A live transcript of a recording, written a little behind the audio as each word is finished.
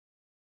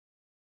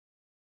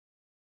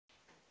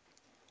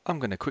I'm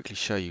going to quickly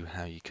show you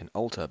how you can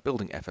alter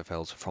building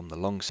FFLs from the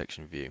long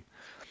section view.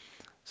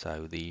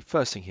 So the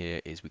first thing here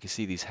is we can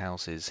see these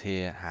houses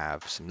here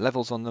have some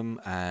levels on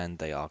them, and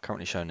they are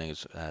currently shown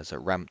as a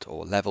ramped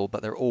or level,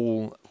 but they're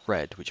all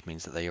red, which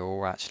means that they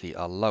all actually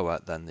are lower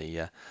than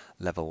the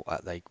level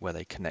where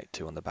they connect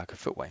to on the back of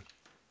footway.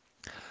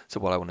 So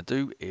what I want to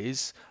do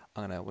is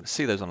I want to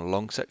see those on a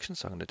long section,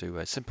 so I'm going to do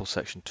a simple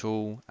section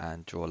tool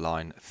and draw a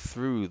line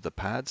through the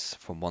pads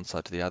from one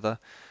side to the other.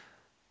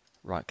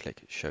 Right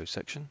click, show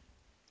section.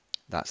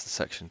 That's the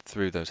section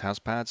through those house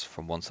pads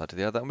from one side to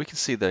the other, and we can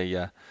see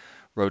the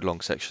road long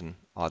section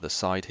either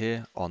side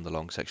here on the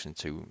long section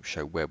to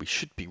show where we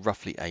should be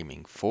roughly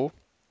aiming for.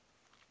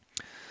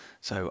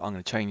 So I'm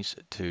going to change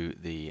to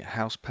the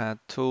house pad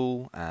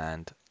tool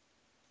and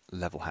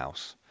level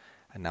house,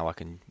 and now I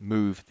can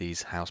move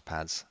these house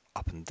pads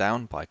up and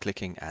down by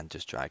clicking and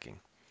just dragging.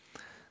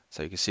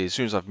 So you can see as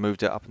soon as I've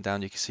moved it up and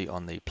down, you can see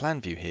on the plan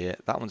view here,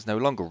 that one's no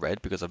longer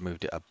red because I've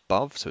moved it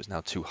above, so it's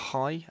now too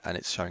high and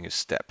it's showing as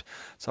stepped.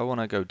 So I want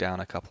to go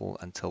down a couple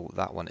until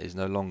that one is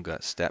no longer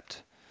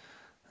stepped.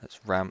 That's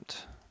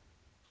ramped.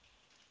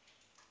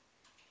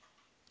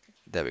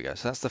 There we go.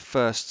 So that's the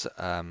first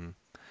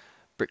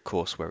brick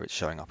course where it's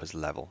showing up as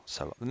level.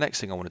 So the next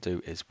thing I want to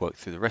do is work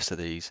through the rest of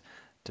these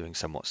doing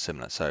somewhat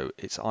similar. So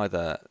it's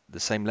either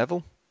the same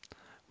level,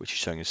 which is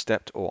showing as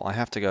stepped, or I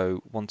have to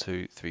go 1,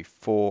 2, 3,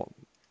 4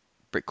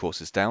 brick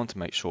courses down to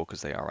make sure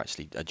because they are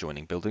actually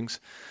adjoining buildings.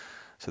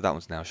 So that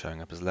one's now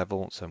showing up as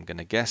level. So I'm going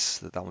to guess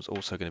that that one's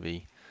also going to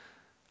be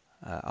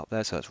up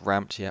there. So that's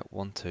ramped. Yeah,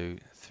 1, 2,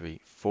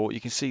 3, 4. You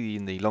can see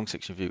in the long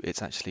section view,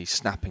 it's actually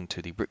snapping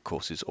to the brick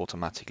courses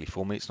automatically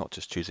for me. It's not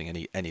just choosing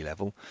any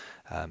level.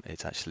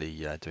 It's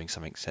actually doing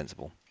something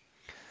sensible.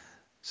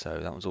 So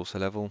that one's also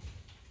level.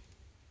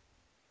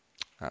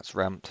 That's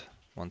ramped.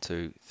 1,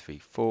 2, 3,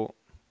 4.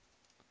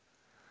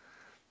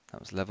 That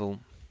was level.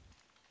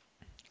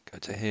 Go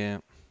to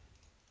here.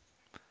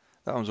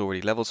 That one's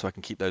already level, so I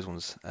can keep those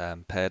ones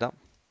paired up.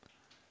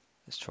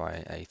 Let's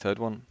try a third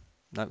one.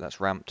 No, that's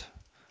ramped.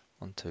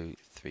 1, 2,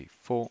 3,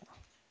 4.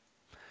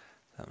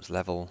 That was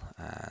level,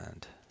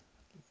 and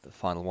the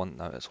final one,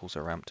 no, that's also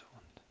ramped.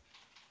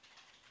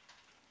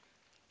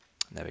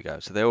 There we go.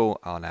 So they all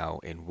are now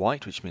in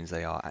white, which means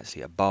they are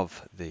actually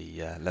above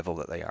the level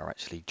that they are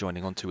actually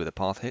joining onto where the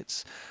path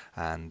hits,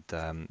 and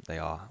they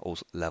are all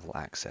level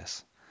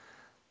access.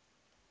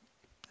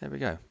 There we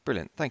go.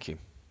 Brilliant. Thank you.